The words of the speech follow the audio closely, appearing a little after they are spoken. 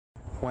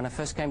When I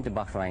first came to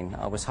Bahrain,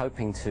 I was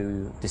hoping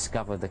to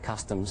discover the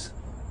customs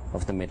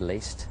of the Middle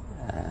East,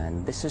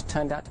 and this has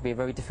turned out to be a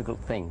very difficult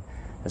thing,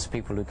 as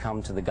people who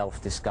come to the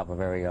Gulf discover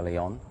very early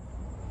on.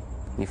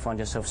 You find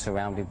yourself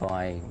surrounded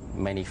by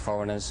many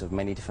foreigners of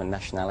many different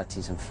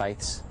nationalities and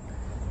faiths.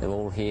 They're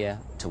all here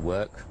to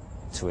work,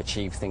 to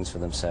achieve things for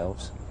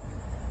themselves.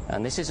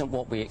 And this isn't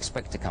what we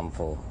expect to come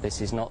for.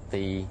 This is not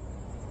the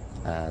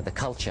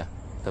culture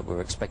that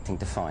we're expecting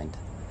to find.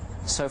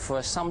 So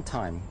for some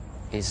time,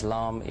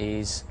 Islam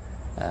is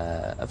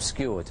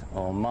obscured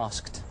or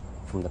masked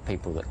from the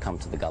people that come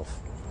to the Gulf.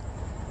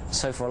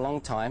 So for a long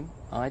time,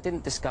 I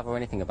didn't discover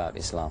anything about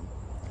Islam.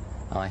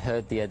 I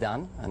heard the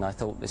adhan, and I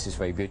thought, this is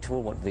very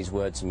beautiful, what do these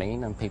words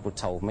mean? And people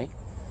told me.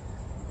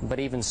 But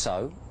even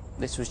so,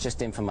 this was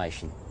just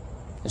information.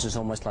 This was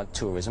almost like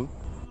tourism.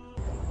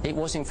 It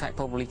was in fact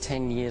probably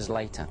 10 years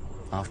later,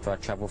 after I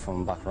travelled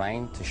from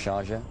Bahrain to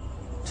Sharjah,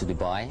 to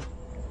Dubai,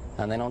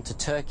 and then on to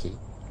Turkey,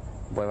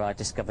 where I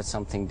discovered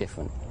something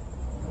different.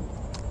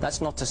 That's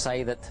not to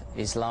say that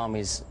Islam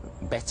is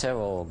better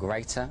or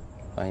greater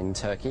in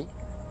Turkey.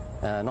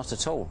 Not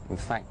at all. In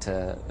fact,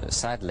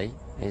 sadly,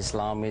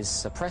 Islam is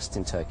suppressed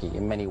in Turkey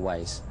in many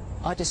ways.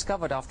 I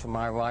discovered after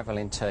my arrival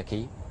in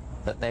Turkey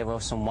that there were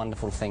some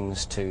wonderful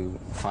things to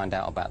find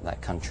out about that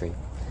country.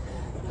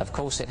 Of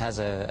course, it has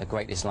a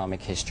great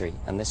Islamic history,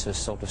 and this has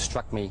sort of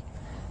struck me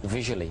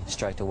visually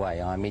straight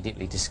away. I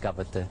immediately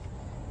discovered the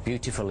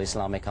beautiful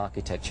Islamic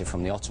architecture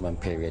from the Ottoman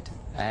period,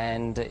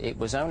 and it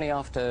was only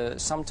after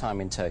some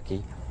time in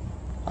Turkey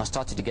I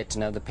started to get to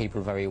know the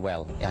people very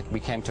well.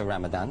 We came to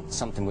Ramadan,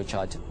 something which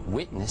I'd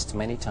witnessed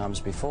many times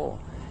before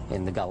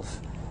in the Gulf,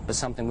 but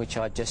something which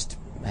I just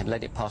had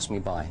let it pass me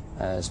by,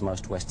 as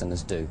most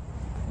Westerners do.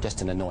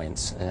 Just an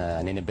annoyance,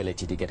 an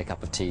inability to get a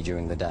cup of tea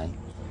during the day.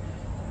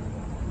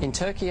 In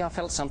Turkey I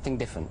felt something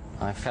different.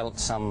 I felt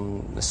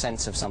the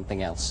sense of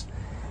something else.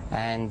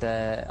 And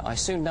I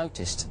soon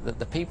noticed that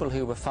the people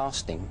who were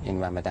fasting in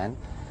Ramadan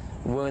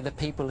were the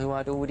people who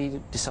I'd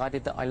already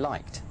decided that I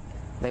liked.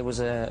 There was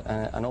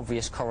an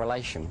obvious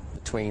correlation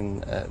between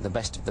the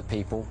best of the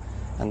people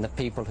and the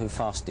people who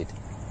fasted.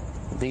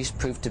 These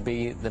proved to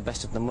be the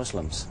best of the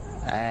Muslims,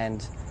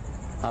 and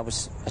I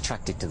was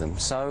attracted to them.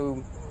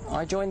 So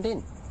I joined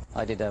in.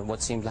 I did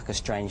what seemed like a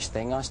strange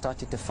thing. I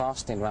started to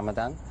fast in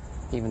Ramadan,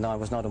 even though I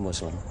was not a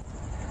Muslim.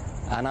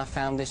 And I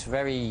found this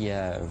very,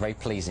 very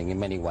pleasing in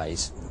many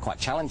ways, quite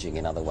challenging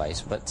in other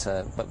ways, but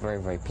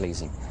very, very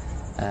pleasing.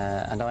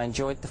 And I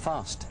enjoyed the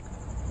fast.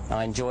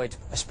 I enjoyed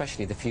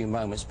especially the few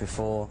moments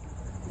before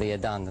the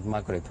adhan of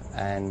Maghrib,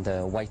 and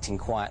waiting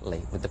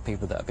quietly with the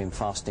people that have been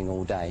fasting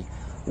all day,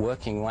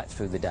 working right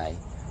through the day,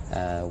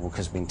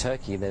 because in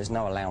Turkey there's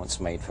no allowance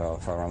made for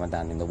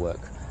Ramadan in the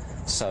work.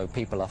 So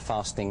people are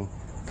fasting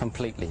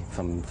completely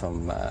from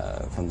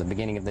the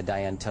beginning of the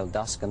day until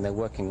dusk, and they're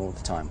working all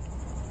the time.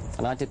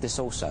 And I did this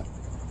also.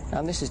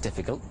 And this is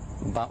difficult,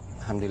 but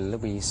alhamdulillah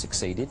we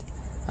succeeded.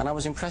 And I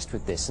was impressed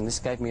with this, and this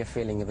gave me a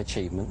feeling of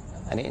achievement,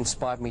 and it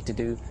inspired me to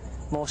do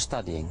more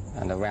studying.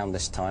 And around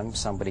this time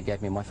somebody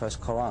gave me my first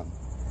Quran.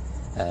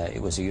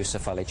 It was a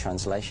Yusuf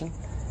translation,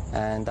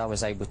 and I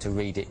was able to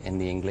read it in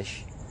the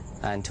English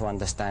and to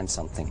understand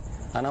something.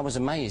 And I was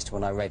amazed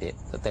when I read it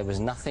that there was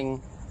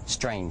nothing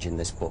strange in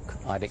this book.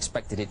 I'd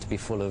expected it to be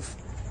full of,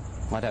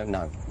 I don't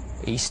know,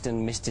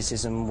 Eastern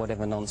mysticism,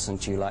 whatever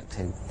nonsense you like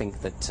to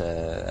think that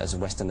as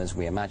Westerners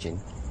we imagine.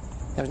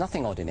 There was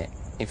nothing odd in it.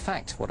 In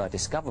fact, what I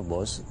discovered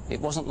was it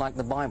wasn't like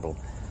the Bible.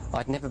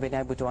 I'd never been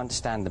able to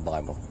understand the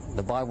Bible.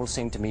 The Bible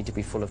seemed to me to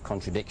be full of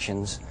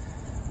contradictions,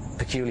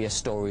 peculiar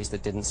stories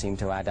that didn't seem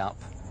to add up,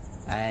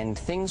 and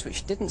things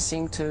which didn't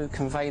seem to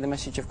convey the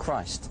message of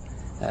Christ.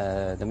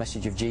 The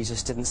message of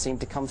Jesus didn't seem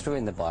to come through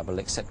in the Bible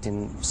except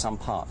in some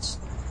parts.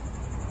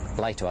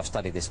 Later I've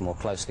studied this more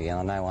closely and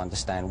I now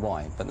understand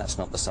why, but that's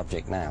not the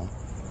subject now.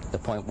 The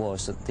point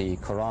was that the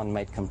Quran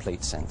made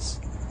complete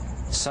sense.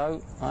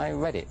 So I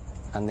read it,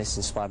 and this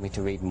inspired me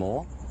to read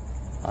more.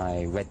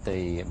 I read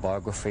the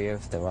biography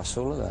of the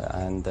Rasul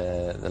and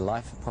the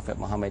life of Prophet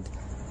Muhammad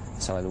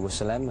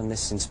ﷺ, and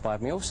this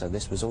inspired me also.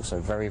 This was also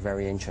very,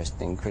 very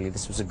interesting. Clearly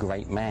this was a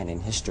great man in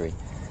history.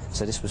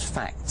 So this was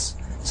facts,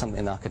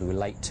 something that I could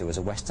relate to as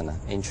a Westerner,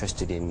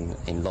 interested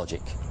in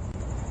logic.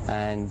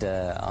 And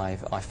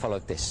I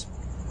followed this,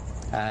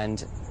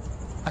 and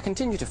I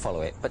continue to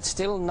follow it, but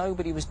still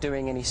nobody was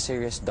doing any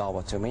serious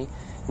dawah to me.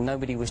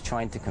 Nobody was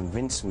trying to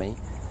convince me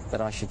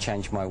that I should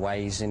change my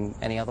ways in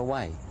any other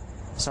way.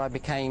 So I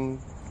became,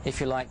 if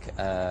you like,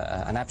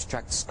 an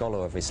abstract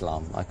scholar of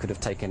Islam. I could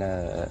have taken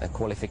a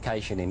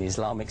qualification in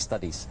Islamic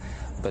studies,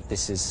 but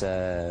this is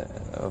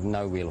of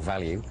no real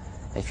value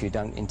if you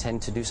don't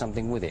intend to do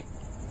something with it.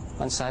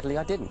 And sadly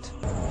I didn't.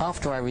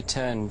 After I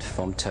returned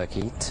from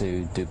Turkey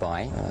to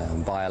Dubai,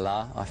 by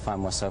Allah, I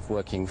found myself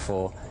working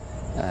for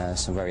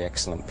some very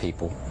excellent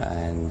people,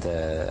 and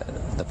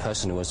the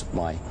person who was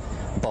my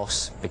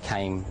boss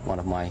became one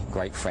of my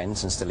great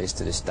friends and still is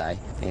to this day.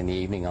 In the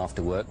evening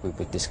after work we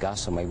would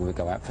discuss, or maybe we'd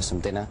go out for some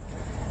dinner,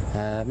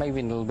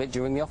 maybe a little bit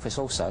during the office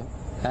also,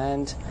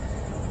 and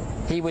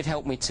he would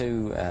help me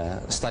to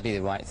study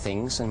the right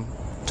things, and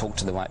talk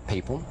to the right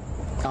people,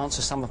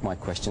 answer some of my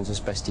questions as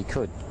best he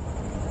could.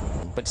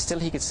 But still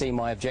he could see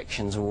my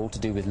objections were all to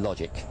do with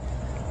logic.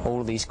 All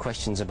of these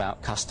questions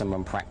about custom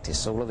and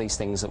practice, all of these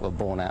things that were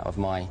born out of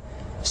my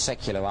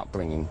secular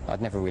upbringing.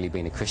 I'd never really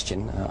been a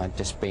Christian, I'd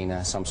just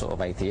been some sort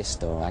of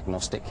atheist or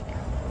agnostic.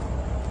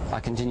 I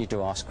continued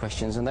to ask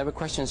questions, and they were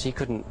questions he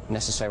couldn't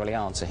necessarily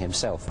answer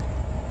himself.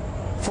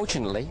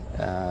 Fortunately,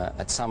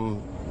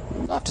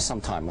 after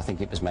some time, I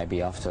think it was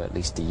maybe after at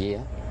least a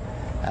year,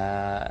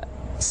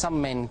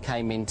 some men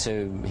came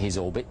into his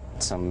orbit,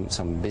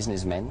 some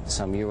businessmen,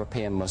 some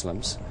European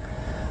Muslims,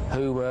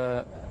 who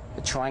were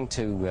trying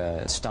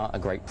to start a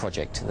great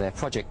project. Their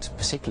project,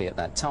 particularly at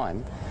that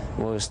time,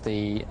 was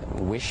the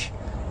wish,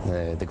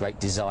 the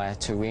great desire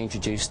to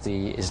reintroduce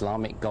the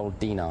Islamic gold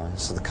dinar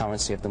as the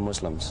currency of the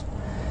Muslims.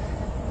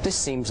 This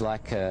seems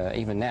like,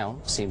 even now,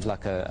 seems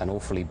like an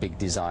awfully big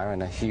desire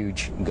and a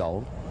huge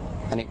goal,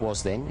 and it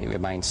was then, it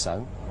remains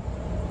so.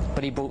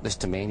 But he brought this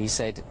to me and he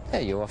said,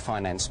 "Hey, you're a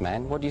finance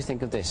man, what do you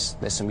think of this?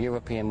 There's some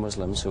European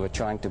Muslims who are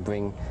trying to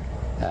bring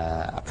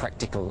a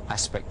practical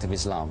aspect of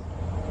Islam.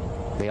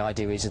 The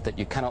idea is that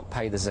you cannot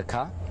pay the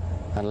zakah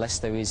unless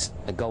there is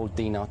a gold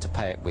dinar to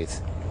pay it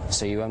with.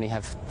 So you only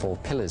have 4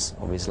 pillars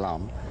of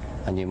Islam,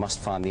 and you must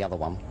find the other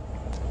one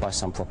by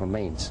some proper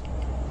means."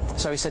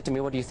 So he said to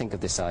me, "What do you think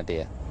of this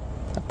idea?"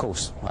 Of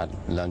course, I'd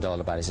learned all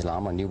about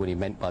Islam, I knew what he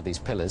meant by these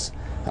pillars,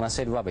 and I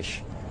said,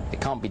 "Rubbish,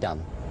 it can't be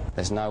done.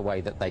 There's no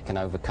way that they can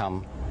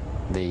overcome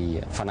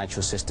the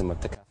financial system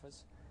of the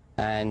Kafirs,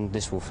 and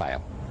this will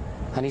fail."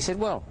 And he said,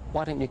 "Well,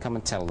 why don't you come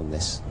and tell them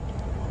this?"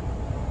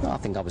 I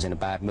think I was in a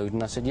bad mood,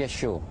 and I said, "Yes,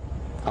 sure,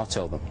 I'll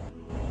tell them."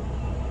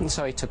 And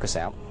so he took us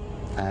out,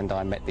 and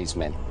I met these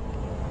men.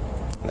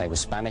 They were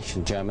Spanish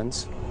and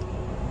Germans,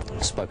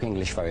 spoke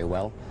English very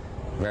well,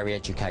 very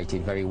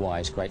educated, very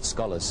wise, great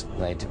scholars.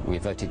 They'd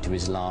reverted to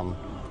Islam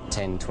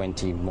 10,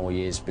 20 more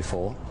years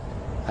before,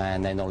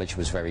 and their knowledge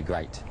was very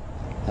great.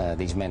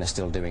 These men are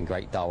still doing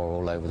great dawah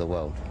all over the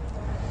world.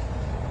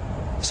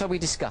 So we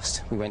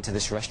discussed. We went to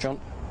this restaurant,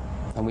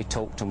 and we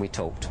talked and we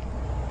talked.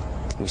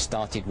 We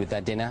started with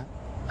their dinner,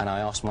 and I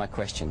asked my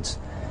questions.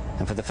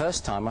 And for the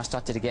first time, I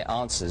started to get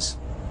answers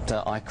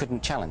that I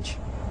couldn't challenge.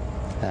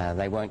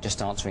 They weren't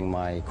just answering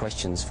my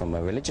questions from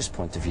a religious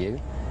point of view,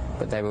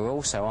 but they were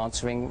also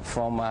answering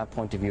from a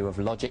point of view of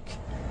logic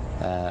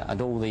and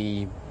all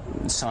the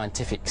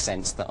scientific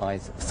sense that I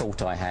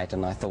thought I had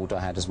and I thought I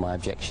had as my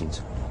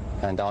objections,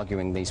 and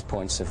arguing these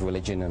points of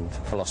religion and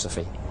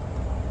philosophy.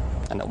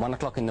 And at 1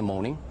 o'clock in the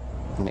morning,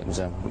 and it was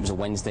a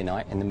Wednesday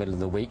night in the middle of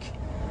the week,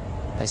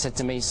 they said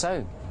to me,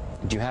 "So,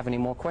 do you have any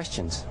more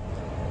questions?"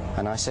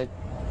 And I said,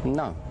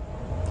 "No,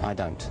 I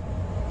don't.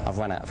 I've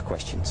run out of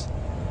questions."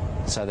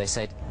 So they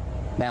said,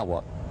 "Now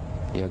what?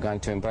 You're going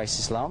to embrace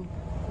Islam?"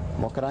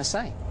 What could I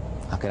say?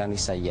 I could only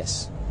say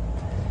yes.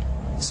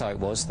 So it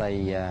was.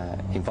 They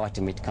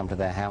invited me to come to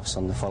their house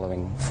on the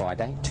following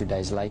Friday, 2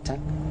 days later.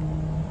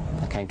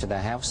 I came to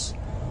their house,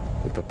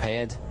 we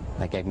prepared,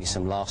 they gave me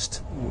some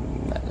last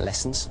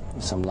lessons,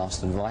 some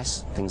last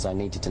advice, things I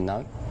needed to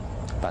know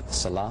about the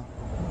salah,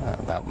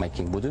 about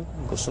making wudu,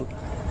 ghusl.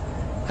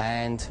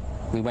 And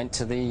we went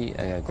to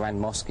the Grand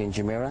Mosque in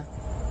Jumeirah,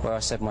 where I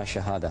said my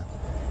shahada.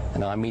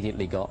 And I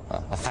immediately got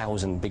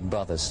 1,000 big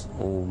brothers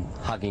all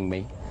hugging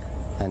me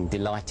and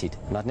delighted.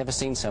 And I'd never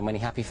seen so many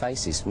happy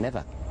faces,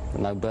 never.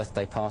 No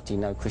birthday party,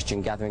 no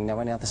Christian gathering, no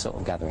any other sort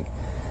of gathering.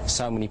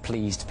 So many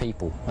pleased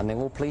people, and they're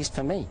all pleased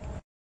for me.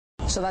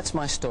 So that's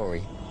my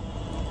story.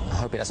 I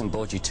hope it hasn't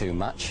bored you too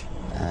much.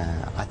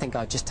 I think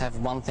I just have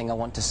one thing I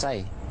want to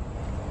say.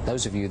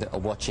 Those of you that are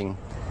watching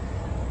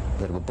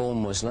that were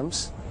born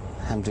Muslims,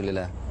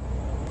 alhamdulillah,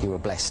 you were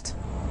blessed.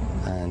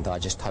 And I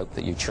just hope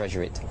that you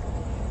treasure it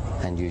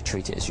and you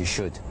treat it as you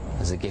should,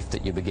 as a gift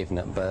that you were given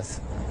at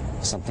birth,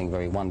 something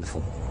very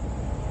wonderful.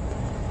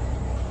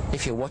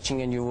 If you're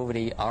watching and you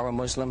already are a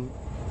Muslim,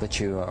 but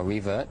you are a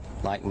revert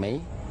like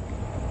me,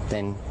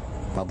 then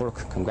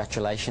mabruk,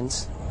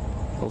 congratulations.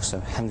 Also,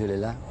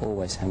 alhamdulillah,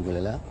 always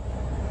alhamdulillah.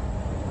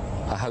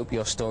 I hope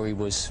your story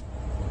was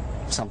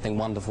something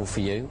wonderful for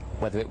you,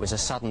 whether it was a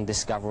sudden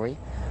discovery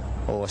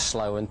or a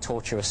slow and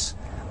tortuous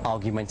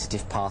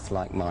argumentative path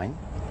like mine.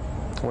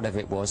 Whatever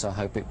it was, I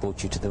hope it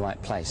brought you to the right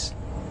place.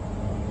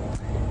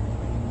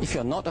 If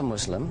you're not a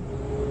Muslim,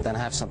 then I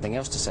have something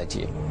else to say to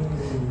you.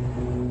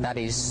 That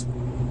is,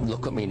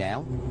 look at me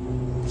now,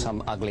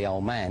 some ugly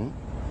old man,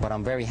 but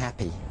I'm very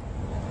happy.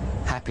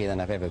 Happier than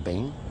I've ever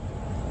been,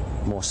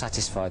 more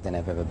satisfied than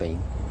I've ever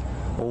been.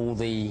 All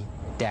the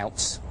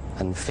doubts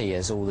and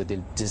fears, all the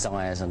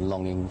desires and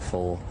longing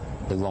for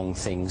the wrong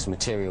things,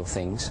 material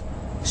things,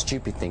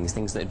 stupid things,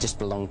 things that just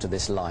belong to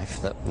this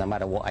life, that no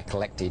matter what I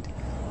collected,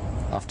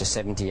 after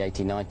 70,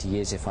 80, 90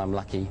 years, if I'm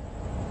lucky,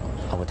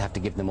 I would have to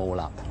give them all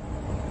up.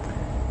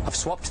 I've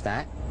swapped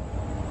that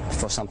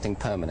for something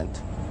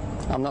permanent.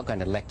 I'm not going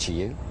to lecture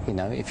you, you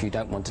know, if you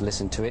don't want to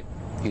listen to it,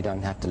 you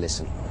don't have to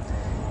listen.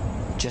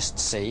 Just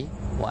see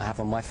what I have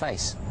on my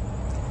face.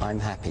 I'm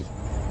happy.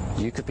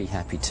 You could be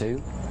happy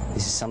too.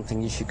 This is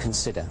something you should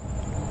consider.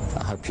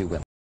 I hope you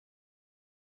will.